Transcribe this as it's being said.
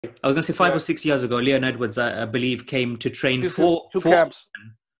I was going to say five Yeah, or 6 years ago, Leon Edwards, I believe, came to train he's in two for camps.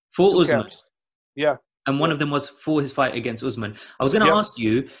 Two Usman, camps. Yeah, and one yeah, of them was for his fight against Usman. I was going to yep. ask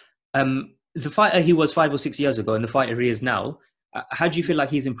you, the fighter he was 5 or 6 years ago and the fighter he is now, how do you feel like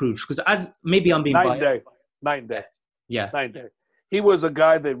he's improved? Because as maybe I'm being Night and biased. day. Night and Yeah, day. yeah, Night and day. He was a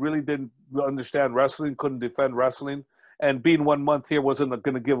guy that really didn't understand wrestling, couldn't defend wrestling, and being 1 month here wasn't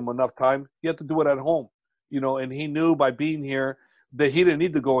going to give him enough time. He had to do it at home, and he knew by being here that he didn't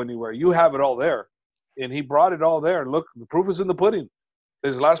need to go anywhere. You have it all there, and he brought it all there. And look, the proof is in the pudding.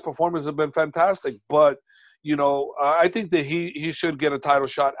 His last performance has been fantastic, but I think that he should get a title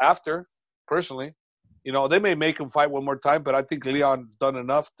shot after. Personally, they may make him fight one more time, but I think Leon's done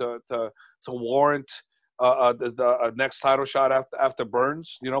enough to warrant the next title shot after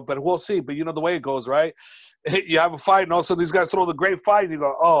Burns. But we'll see. But the way it goes, right? You have a fight, and also these guys throw the great fight, and you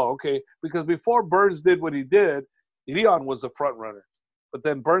go, oh, okay. Because before Burns did what he did, Leon was the front runner. But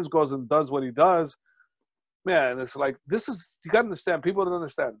then Burns goes and does what he does. Man, it's like you got to understand. People don't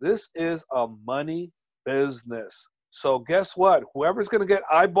understand. This is a money business. So guess what? Whoever's going to get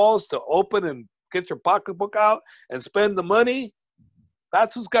eyeballs to open and get your pocketbook out and spend the money,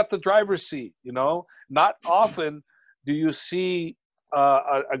 that's who's got the driver's seat. Not often do you see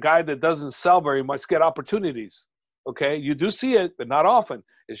a guy that doesn't sell very much get opportunities. Okay, you do see it, but not often.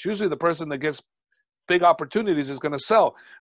 It's usually the person that gets big opportunities is going to sell.